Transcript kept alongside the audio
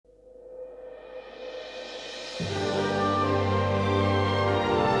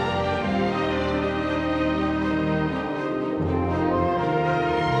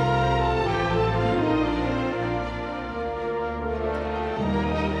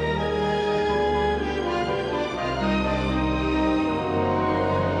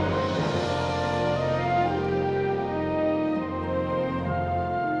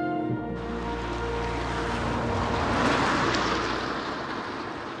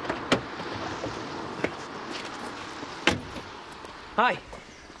Hi.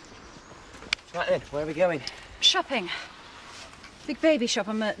 Right then, where are we going? Shopping. Big baby shop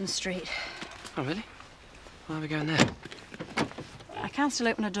on Merton Street. Oh, really? Why are we going there? I can still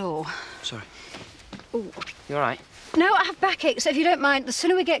open a door. Sorry. Ooh. You all right? No, I have backache, so if you don't mind, the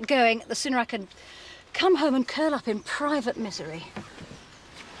sooner we get going, the sooner I can come home and curl up in private misery.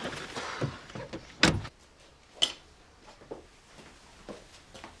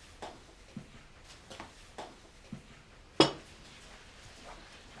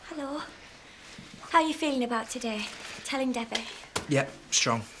 Hello. How are you feeling about today? Telling Debbie? Yeah,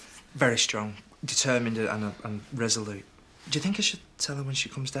 strong. Very strong. Determined and resolute. Do you think I should tell her when she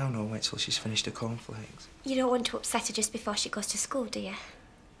comes down or wait till she's finished her cornflakes? You don't want to upset her just before she goes to school, do you?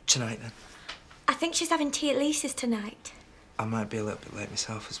 Tonight, then? I think she's having tea at Lisa's tonight. I might be a little bit late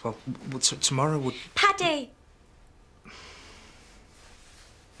myself as well. Tomorrow would... Paddy! We're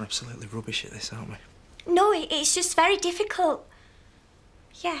absolutely rubbish at this, aren't we? No, it's just very difficult.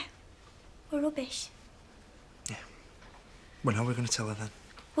 Yeah, we're rubbish. Yeah. When are we going to tell her then?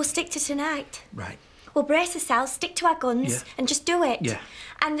 We'll stick to tonight. Right. We'll brace ourselves, stick to our guns, and just do it. Yeah.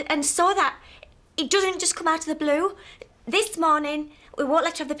 And so that it doesn't just come out of the blue. This morning, we won't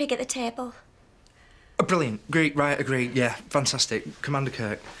let her have the pig at the table. Oh, brilliant. Great. Right, agreed. Yeah, fantastic. Commander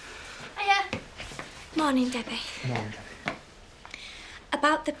Kirk. Hiya. Morning, Debbie. Morning, Debbie.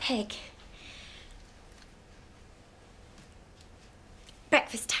 About the pig.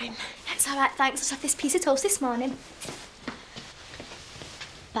 Breakfast time. That's all right, thanks. Let's have this piece of toast this morning.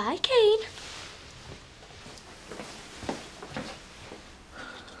 Bye, Kane.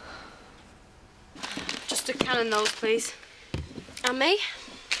 Just a can of those, please. And me?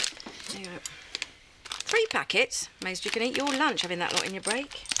 There you go. 3 packets? Means you can eat your lunch having that lot in your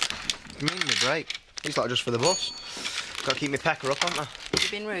break. You mean my break? It's like just for the bus. Got to keep my pecker up, haven't I? Have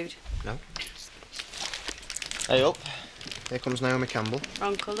you been rude? No. Hey up. Here comes Naomi Campbell.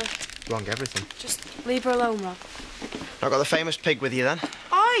 Wrong colour. Wrong everything. Just leave her alone, Rob. Not got the famous pig with you then?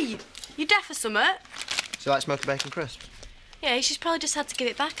 Oi! You deaf or something? So you like smoky bacon crisps? Yeah, she's probably just had to give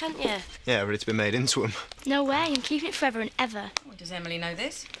it back, hadn't you? Yeah, ready to be made into them. No way, I'm keeping it forever and ever. Oh, does Emily know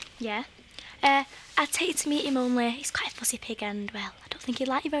this? Yeah. I'd take you to meet him only. He's quite a fussy pig and, well, I don't think he'd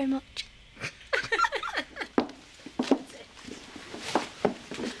like you very much.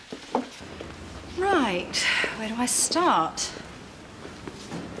 Right, where do I start?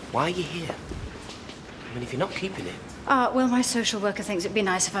 Why are you here? I mean, if you're not keeping it... Well, my social worker thinks it'd be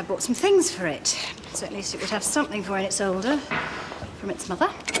nice if I bought some things for it. So at least it would have something for when it's older. From its mother.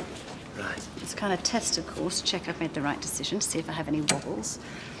 Right. It's a kind of test, of course, to check I've made the right decision, to see if I have any wobbles.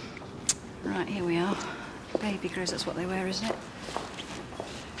 Right, here we are. Baby grows, that's what they wear, isn't it?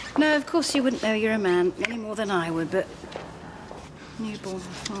 No, of course you wouldn't know you're a man, any more than I would, but... Newborn,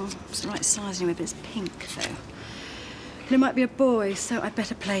 well, it's the right size anyway, but it's pink, though. And it might be a boy, so I'd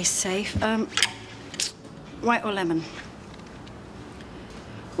better play safe. White or lemon?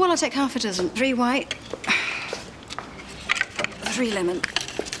 Well, I'll take half a dozen. 3 white, 3 lemon.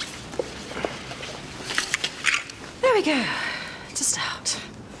 There we go. It's a start.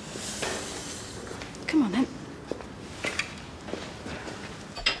 Come on, then.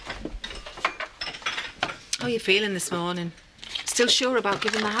 How are you feeling this morning? Still sure about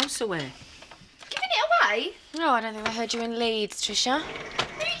giving the house away? Giving it away? No, I don't think I heard you in Leeds, Tricia.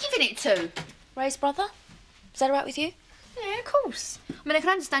 Who are you giving it to? Ray's brother? Is that all right with you? Yeah, of course. I mean, I can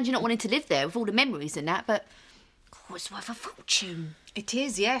understand you not wanting to live there with all the memories and that, but... Oh, it's worth a fortune. It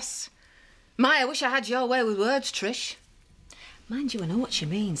is, yes. My, I wish I had your way with words, Trish. Mind you, I know what she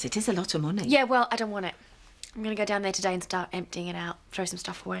means. It is a lot of money. Yeah, well, I don't want it. I'm going to go down there today and start emptying it out, throw some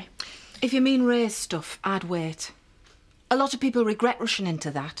stuff away. If you mean Ray's stuff, I'd wait. A lot of people regret rushing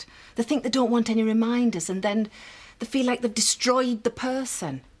into that. They think they don't want any reminders and then they feel like they've destroyed the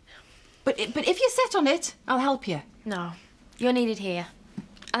person. But if you're set on it, I'll help you. No, you're needed here.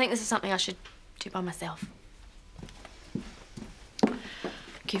 I think this is something I should do by myself.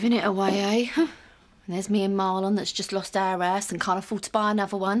 Giving it away, eh? And there's me and Marlon that's just lost our house and can't afford to buy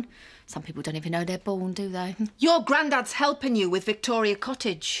another one. Some people don't even know they're born, do they? Your granddad's helping you with Victoria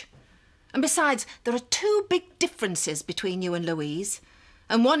Cottage. And besides, there are 2 big differences between you and Louise.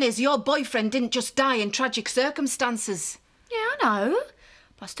 And one is your boyfriend didn't just die in tragic circumstances. Yeah, I know.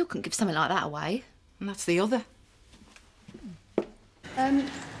 But I still couldn't give something like that away. And that's the other.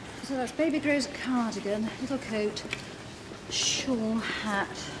 So that's baby Gro's cardigan, little coat, shawl, hat,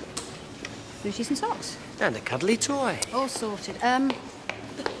 booties and socks. And a cuddly toy. All sorted. I wonder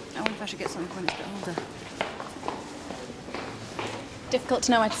if I should get something when it's a bit older. Difficult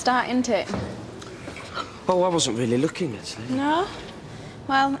to know where to start, isn't it? Oh, I wasn't really looking, actually. No?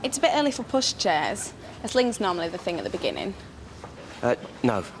 Well, it's a bit early for push chairs. A sling's normally the thing at the beginning.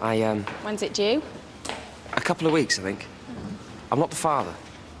 No, When's it due? a couple of weeks, I think. I'm not the father,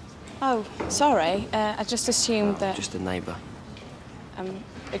 Oh, sorry. I just assumed that... just a neighbour.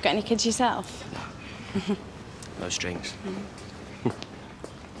 You've got any kids yourself? No strings.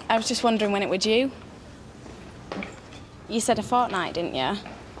 I was just wondering when it were due. You said a fortnight, didn't you?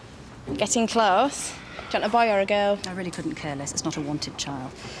 Getting close. Do you want a boy or a girl? I really couldn't care less. It's not a wanted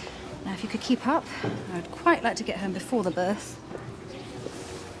child. Now, if you could keep up, I'd quite like to get home before the birth.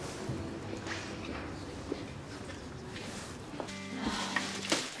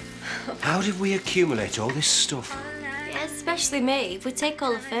 How did we accumulate all this stuff? Yeah, especially me. If we take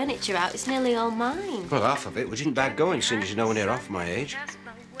all the furniture out, it's nearly all mine. Well, half of it was in bad going, seeing as you're nowhere near half my age.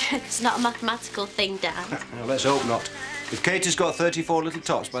 It's not a mathematical thing, Dad. Well, let's hope not. If Kate has got 34 little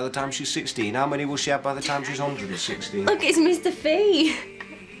tots by the time she's 16, how many will she have by the time she's 116? Look, it's Mr. Fee.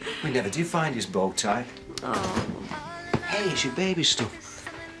 We never did find his bow tie. Oh. Hey, it's your baby stuff.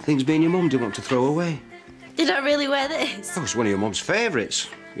 Things me and your mum didn't want to throw away. Did I really wear this? Oh, it's one of your mum's favourites.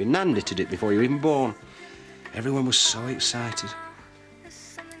 Your nan knitted it before you were even born. Everyone was so excited.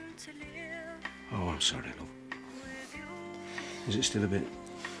 Oh, I'm sorry, love. Is it still a bit?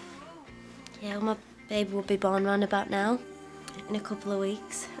 Yeah, well, my baby will be born round about now, in a couple of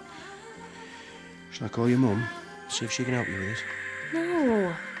weeks. Shall I call your mum? See if she can help you with this?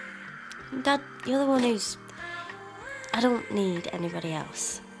 No. Dad, you're the one who's... I don't need anybody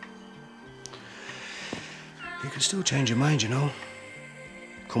else. You can still change your mind, you know.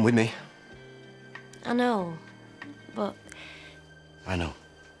 Come with me. I know, but... I know.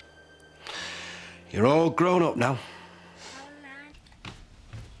 You're all grown up now.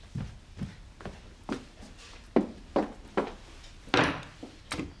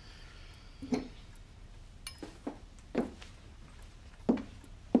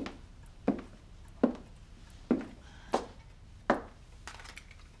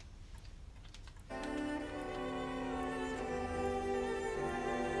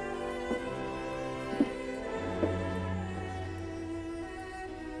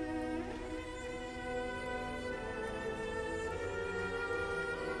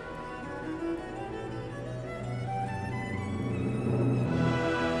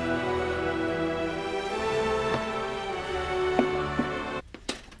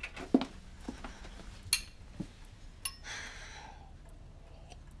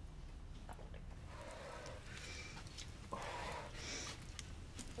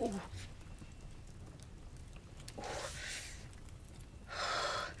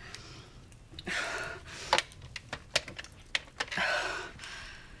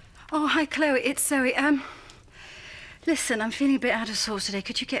 Oh, hi, Chloe. It's Zoe. Listen, I'm feeling a bit out of sorts today.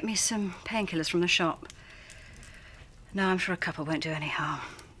 Could you get me some painkillers from the shop? No, I'm sure a couple won't do any harm.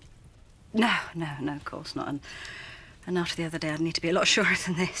 No, of course not. And after the other day, I'd need to be a lot surer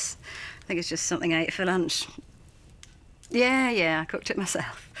than this. I think it's just something I ate for lunch. Yeah, I cooked it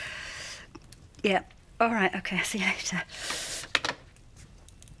myself. Yeah, all right, OK, I'll see you later.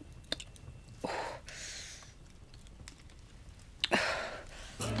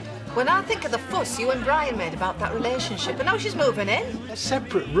 When I think of the fuss you and Brian made about that relationship, and now she's moving in. They're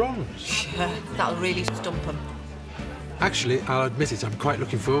separate runs. Sure, that'll really stump them. Actually, I'll admit it, I'm quite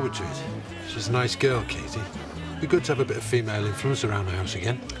looking forward to it. She's a nice girl, Katie. Be good to have a bit of female influence around the house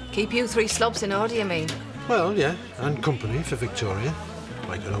again. Keep you three slobs in order, you mean? Well, yeah, and company for Victoria.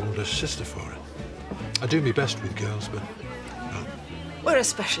 Like an older sister for her. I do my best with girls, but... well... We're a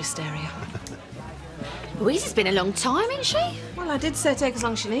specialist area. Louise has been a long time, isn't she? Well, I did say take as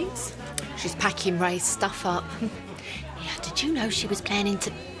long as she needs. She's packing Ray's stuff up. Yeah, did you know she was planning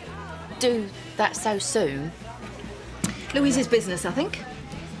to do that so soon? Louise's business, I think.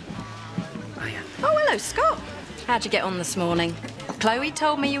 Oh, hello, Scott. How'd you get on this morning? Chloe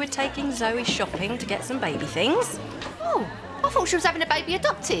told me you were taking Zoe shopping to get some baby things. Oh, I thought she was having a baby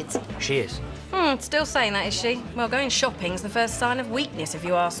adopted. She is. Still saying that, is she? Well, going shopping's the first sign of weakness, if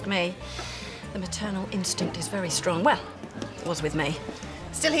you ask me. The maternal instinct is very strong. Well, it was with me.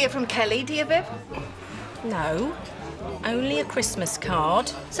 Still hear from Kelly, do you, Viv? No, only a Christmas card.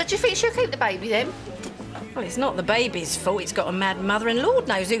 So do you think she'll keep the baby then? Well, it's not the baby's fault. It's got a mad mother, and Lord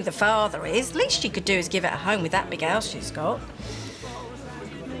knows who the father is. Least she could do is give it a home with that big house she's got.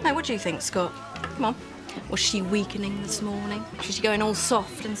 Now, what do you think, Scott? Come on. Was she weakening this morning? Was she going all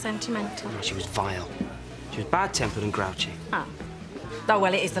soft and sentimental? Oh, she was vile. She was bad-tempered and grouchy. Oh,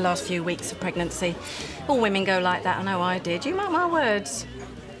 well, it is the last few weeks of pregnancy. All women go like that. I know I did. You mark my words.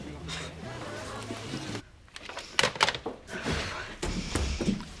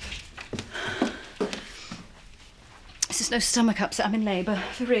 This is no stomach upset. I'm in labour.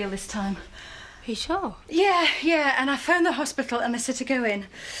 For real this time. you sure? Yeah, and I phoned the hospital and they said to go in.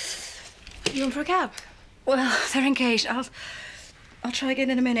 You in for a cab? Well, they're engaged. I'll try again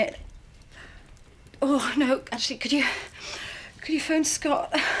in a minute. Oh, no, actually, could you phone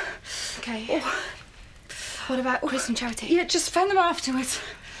Scott? Okay. Oh. What about Chris and Charity? Yeah, just phone them afterwards.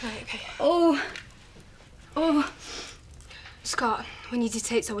 Right, okay. Oh. Scott, we need to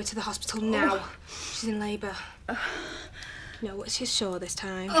take Zoe to the hospital now. She's in labour. No, she's sure this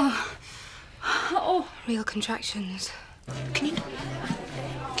time. Oh. Real contractions. Can you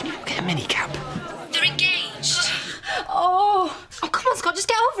not get a minicab? They're engaged. Oh, come on, Scott, just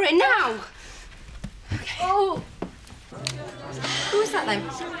get over it now. Okay. Oh. Who is that then?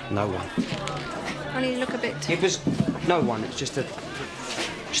 No one. Only look a bit. It was no one. It's just a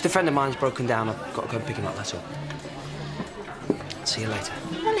friend of mine's broken down. I've got to go and pick him up. That's all. See you later.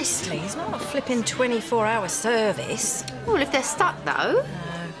 Honestly, it's not a flipping 24-hour service. Well, if they're stuck, though. No,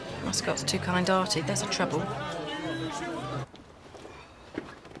 my Scott's too kind-hearted. There's a trouble.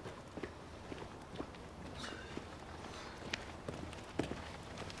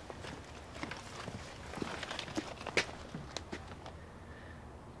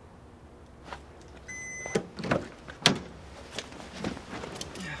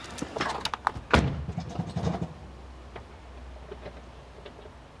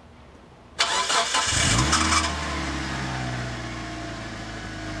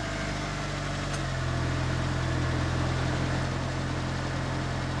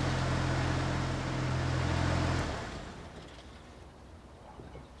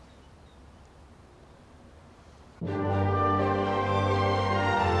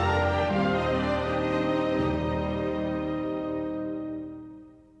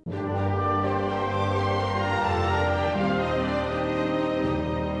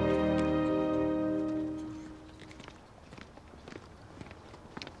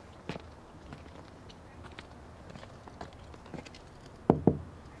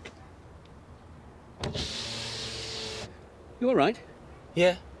 You all right?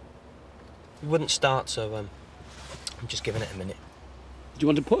 Yeah. It wouldn't start, so I'm just giving it a minute. Do you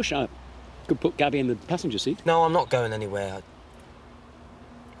want to push? I could put Gabby in the passenger seat. No, I'm not going anywhere.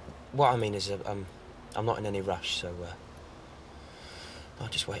 What I mean is, I'm not in any rush, so I'll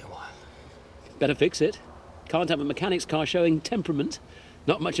just wait a while. Better fix it. Can't have a mechanic's car showing temperament.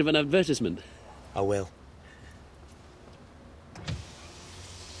 Not much of an advertisement. I will.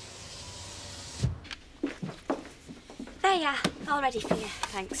 There you are, all ready for you.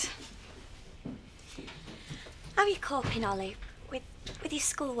 Thanks. How are you coping, Ollie, with your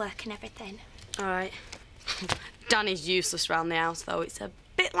schoolwork and everything? All right. Danny's useless round the house, though. It's a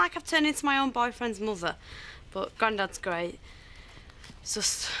bit like I've turned into my own boyfriend's mother. But Grandad's great. It's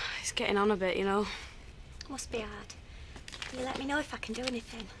just, he's getting on a bit, you know. Must be hard. You let me know if I can do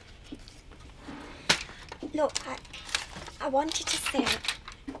anything. Look, I wanted to say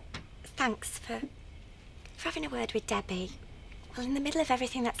thanks for having a word with Debbie. Well, in the middle of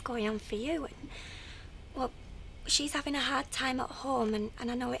everything that's going on for you, and well, she's having a hard time at home, and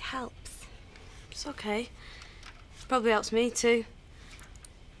I know it helps. It's okay. Probably helps me too.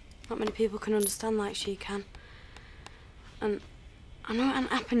 Not many people can understand like she can. And I know it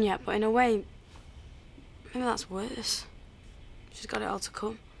hasn't happened yet, but in a way, maybe that's worse. She's got it all to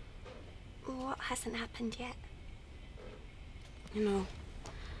come. What hasn't happened yet? You know,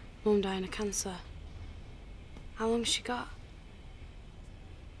 Mum dying of cancer. How long's she got?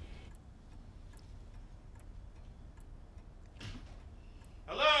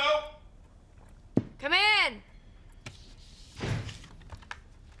 Hello? Come in!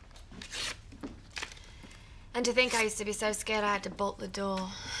 And to think I used to be so scared I had to bolt the door.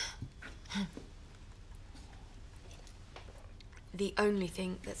 The only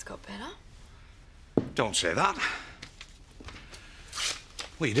thing that's got better. Don't say that.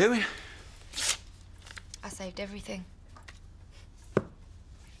 What are you doing? I saved everything.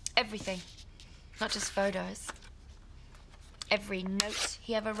 Everything. Not just photos. Every note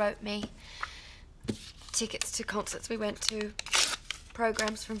he ever wrote me. Tickets to concerts we went to.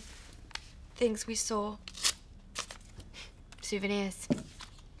 Programs from things we saw. Souvenirs. Of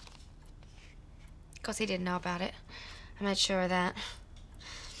course, he didn't know about it. I made sure of that.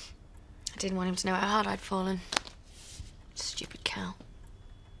 I didn't want him to know how hard I'd fallen. Stupid cow.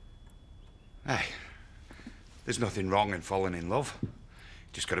 Hey, there's nothing wrong in falling in love.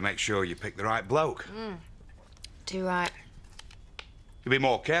 Just got to make sure you pick the right bloke. Too right. You'll be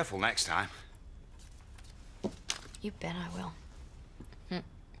more careful next time. You bet I will.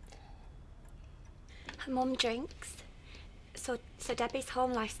 Her mum drinks, so Debbie's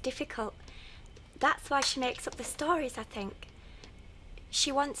home life's difficult. That's why she makes up the stories, I think.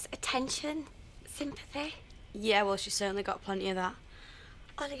 She wants attention, sympathy. Yeah, well, she's certainly got plenty of that.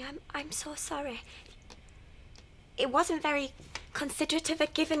 Ollie, I'm so sorry. It wasn't very considerate of her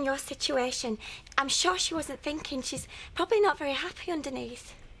given your situation. I'm sure she wasn't thinking. She's probably not very happy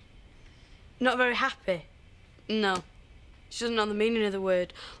underneath. Not very happy? No. She doesn't know the meaning of the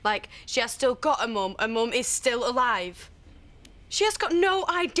word. Like, she has still got a mum. Her mum is still alive. She has got no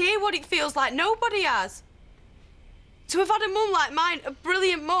idea what it feels like. Nobody has. To have had a mum like mine, a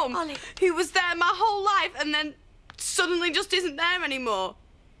brilliant mum, Ollie, who was there my whole life and then suddenly just isn't there anymore.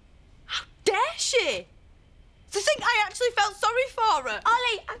 How dare she? To think I actually felt sorry for her.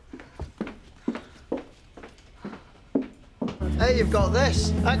 Ollie, Hey, you've got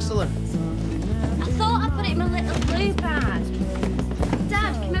this. Excellent. I thought I put it in my little blue bag.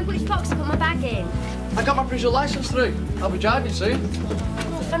 Dad, can you remember which box I put my bag in? I got my provisional licence through. I'll be driving soon.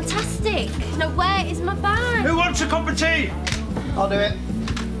 Oh, fantastic. Now, where is my bag? Who wants a cup of tea? I'll do it.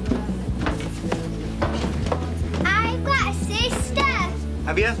 I've got a sister.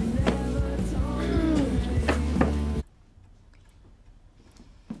 Have you?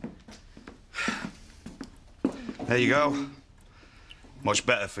 There you go. Much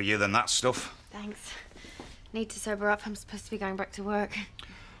better for you than that stuff. Thanks. Need to sober up. I'm supposed to be going back to work.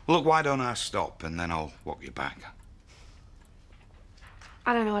 Look, why don't I stop and then I'll walk you back?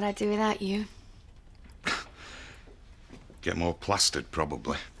 I don't know what I'd do without you. Get more plastered,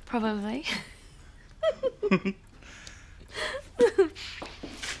 probably. Probably.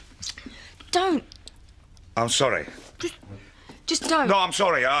 Don't. I'm sorry. Just don't. No, I'm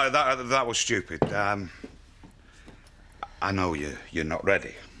sorry. That was stupid. I know you're not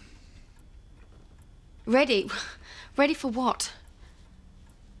ready. Ready? Ready for what?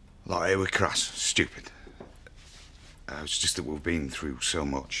 Like, it was crass, stupid. It's just that we've been through so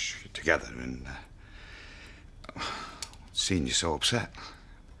much together and seeing you so upset.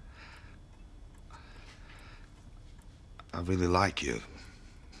 I really like you,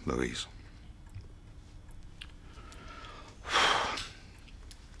 Louise.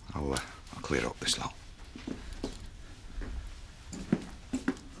 I'll clear up this lot.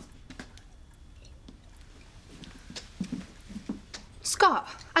 Scott,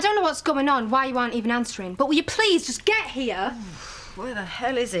 I don't know what's going on, why you aren't even answering, but will you please just get here? Where the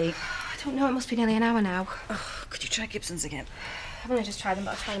hell is he? I don't know, it must be nearly an hour now. Oh, could you try Gibson's again? I'm gonna just try them,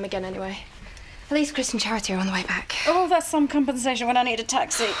 but I'll try them again anyway. At least Chris and Charity are on the way back. Oh, that's some compensation when I need a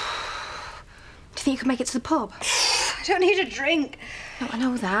taxi. Do you think you could make it to the pub? I don't need a drink. No, I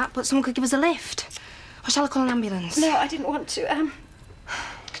know that, but someone could give us a lift. Or shall I call an ambulance? No, I didn't want to.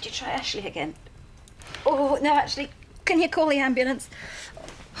 Could you try Ashley again? Oh, no, actually, can you call the ambulance?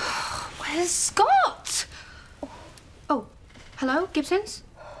 Where's Scott? Oh, hello, Gibson's?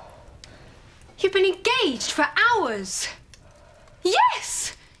 You've been engaged for hours.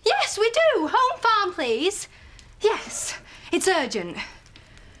 Yes! Yes, we do. Home farm, please. Yes, it's urgent.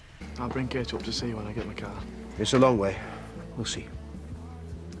 I'll bring Kate up to see you when I get my car. It's a long way. We'll see.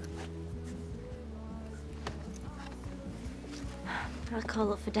 I'll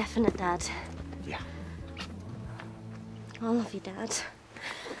call up for definite, Dad. Yeah. I love you, Dad.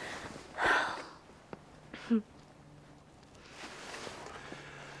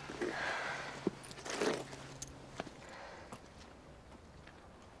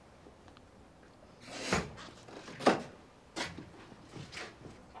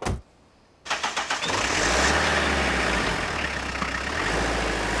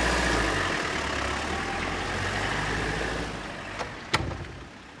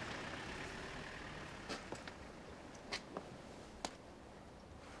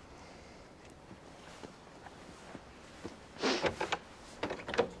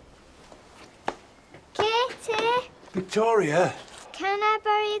 Victoria! Can I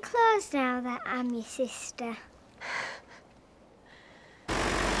borrow your clothes now that I'm your sister?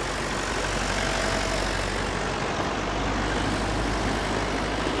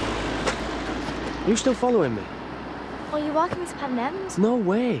 Are you still following me? Are you walking me to Pan M's? No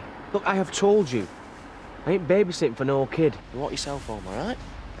way. Look, I have told you. I ain't babysitting for no kid. You walk yourself home, all right?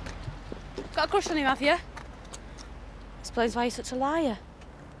 Got a crush on him, have you? Explains why you're such a liar.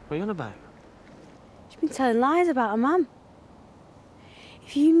 What are you on about? You've been telling lies about a mum.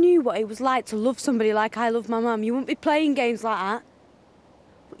 If you knew what it was like to love somebody like I love my mum, you wouldn't be playing games like that.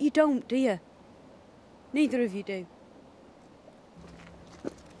 But you don't, do you? Neither of you do.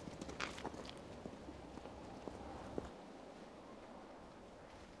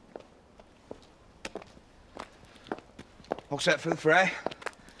 All set for the fray?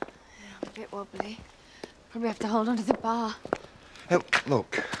 I'm a bit wobbly. Probably have to hold on to the bar. Hey,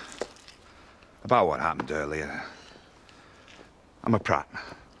 look. About what happened earlier. I'm a prat.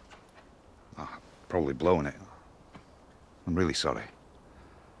 probably blown it. I'm really sorry.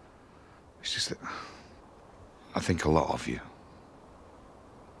 It's just that I think a lot of you.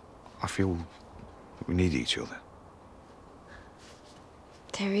 I feel that we need each other.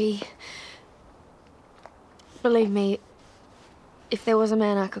 Terry, believe me, if there was a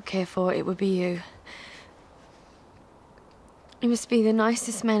man I could care for, it would be you. You must be the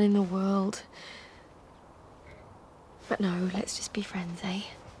nicest man in the world. But no, let's just be friends, eh?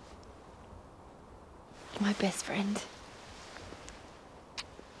 You're my best friend.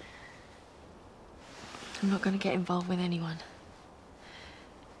 I'm not going to get involved with anyone.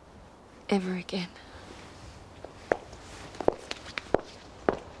 Ever again.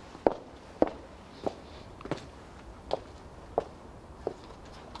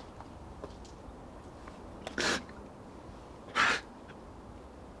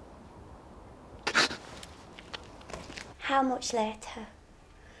 How much later?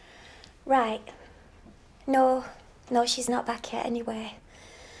 Right. No, she's not back yet anyway.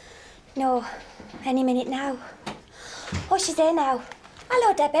 No, any minute now. Oh, she's here now.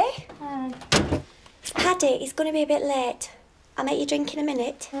 Hello, Debbie. Hi. Paddy, it's going to be a bit late. I'll make you drink in a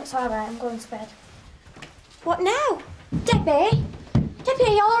minute. That's all right, I'm going to bed. What now? Debbie? Debbie,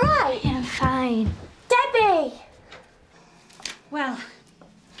 are you all right? Yeah, I'm fine. Debbie! Well,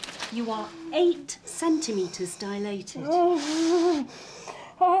 you are 8 centimetres dilated. Oh,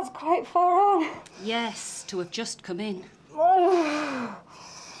 that's quite far on. Yes, to have just come in.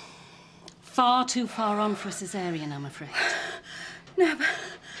 Far too far on for a caesarean, I'm afraid. No, but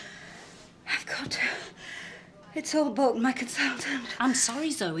I've got to. It's all booked, my consultant. I'm sorry,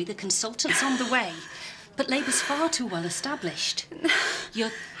 Zoe, the consultant's on the way. But labour's far too well established.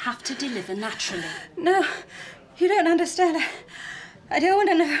 You'll have to deliver naturally. No, you don't understand. I don't want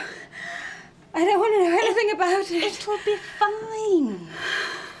to know. I don't want to know anything about it. It'll be fine.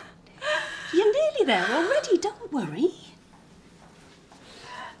 You're nearly there already, don't worry.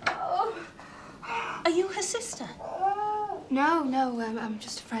 Oh. Are you her sister? No, I'm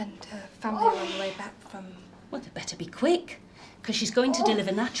just a friend. Family are on the way back from... Well, they'd better be quick, because she's going to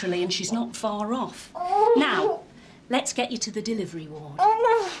deliver naturally and she's not far off. Now, let's get you to the delivery ward. Oh,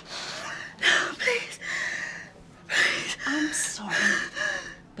 no. No, please. I'm sorry,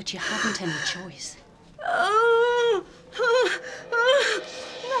 but you haven't any choice. Oh.